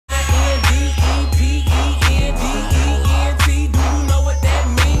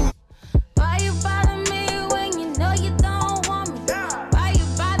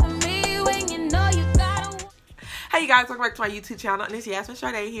guys, welcome back to my YouTube channel, and it's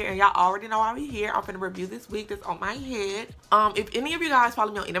YasmineCharde here, and y'all already know why we here. I'm finna review this wig that's on my head. If any of you guys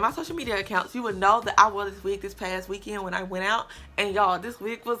follow me on any of my social media accounts, you would know that I wore this wig this past weekend when I went out, and y'all, this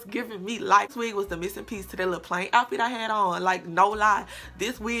wig was giving me life. This wig was the missing piece to that little plain outfit I had on. Like, no lie,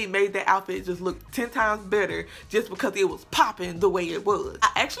 this wig made that outfit just look 10 times better just because it was popping the way it was. I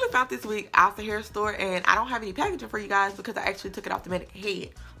actually found this wig out the hair store, and I don't have any packaging for you guys because I actually took it off the mannequin head.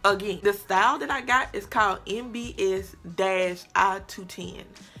 Again, the style that I got is called NBS-I210,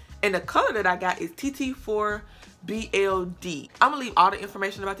 and the color that I got is TT4BLD. I'm gonna leave all the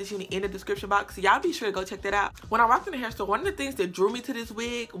information about this unit in the description box, so y'all be sure to go check that out. When I walked in the hair store, one of the things that drew me to this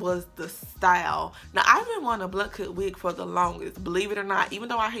wig was the style. Now, I've been wanting a blunt cut wig for the longest, believe it or not. Even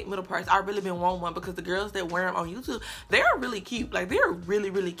though I hate middle parts, I've really been wanting one because the girls that wear them on YouTube, they are really cute. Like, they're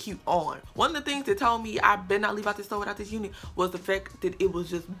really cute on. One of the things that told me I better not leave out this store without this unit was the fact that it was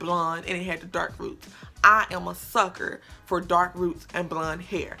just blonde and it had the dark roots. I am a sucker for dark roots and blonde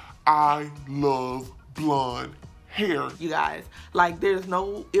hair. I love blonde hair, you guys. Like, there's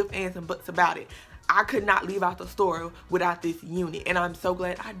no ifs, ands, and buts about it. I could not leave out the store without this unit, and I'm so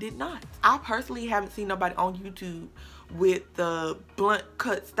glad I did not. I personally haven't seen nobody on YouTube with the blunt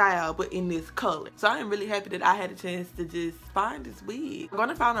cut style but in this color, so I am really happy that I had a chance to just find this wig. I'm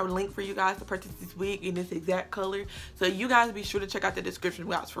gonna find a link for you guys to purchase this wig in this exact color, so you guys be sure to check out the description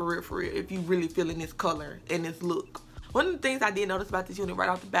box for real if you really feeling this color and this look. One of the things I did notice about this unit right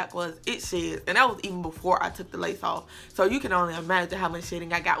off the back was it sheds, and that was even before I took the lace off. So you can only imagine how much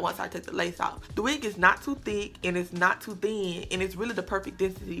shedding I got once I took the lace off. The wig is not too thick and it's not too thin, and it's really the perfect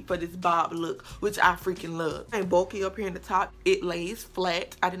density for this bob look, which I freaking love. It ain't bulky up here in the top. It lays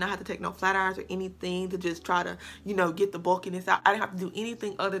flat. I did not have to take no flat irons or anything to just try to, you know, get the bulkiness out. I didn't have to do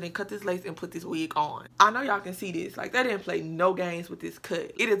anything other than cut this lace and put this wig on. I know y'all can see this. Like, they didn't play no games with this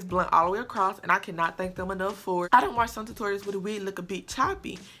cut. It is blunt all the way across, and I cannot thank them enough for it. I done watched some tutorials with the wig look a bit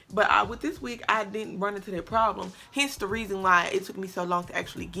choppy, but with this wig I didn't run into that problem, hence the reason why it took me so long to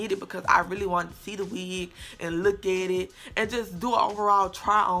actually get it, because I really wanted to see the wig and look at it and just do an overall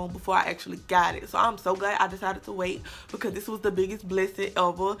try on before I actually got it. So I'm so glad I decided to wait, because this was the biggest blessing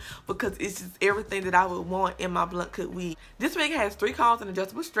ever, because it's just everything that I would want in my blunt cut wig. This wig has 3 combs and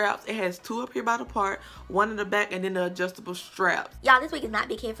adjustable straps. It has 2 up here by the part, 1 in the back, and then the adjustable straps. Y'all, this wig is not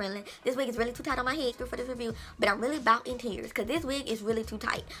big head friendly. This wig is really too tight on my head for this review, but I'm really about in tears because this wig is really too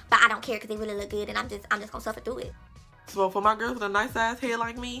tight, but I don't care because they really look good, and I'm just gonna suffer through it. So for my girls with a nice size head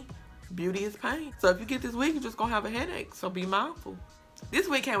like me, beauty is pain. So if you get this wig, you're just gonna have a headache, so be mindful. This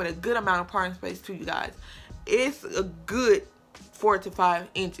wig came with a good amount of parting space too, you guys. It's a good 4 to 5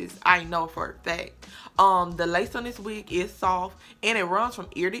 inches, I know for a fact. The lace on this wig is soft, and it runs from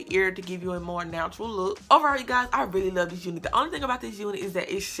ear to ear to give you a more natural look. Overall, you guys, I really love this unit. The only thing about this unit is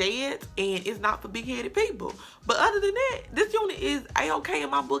that it sheds, and it's not for big-headed people. But other than that, this unit is a-okay in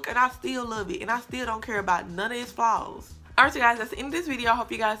my book, and I still love it, and I still don't care about none of its flaws. Alright, you guys, that's the end of this video. I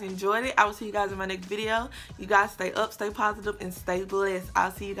hope you guys enjoyed it. I will see you guys in my next video. You guys stay up, stay positive, and stay blessed.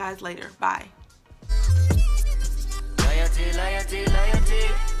 I'll see you guys later. Bye. Loyalty, loyalty,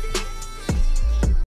 loyalty.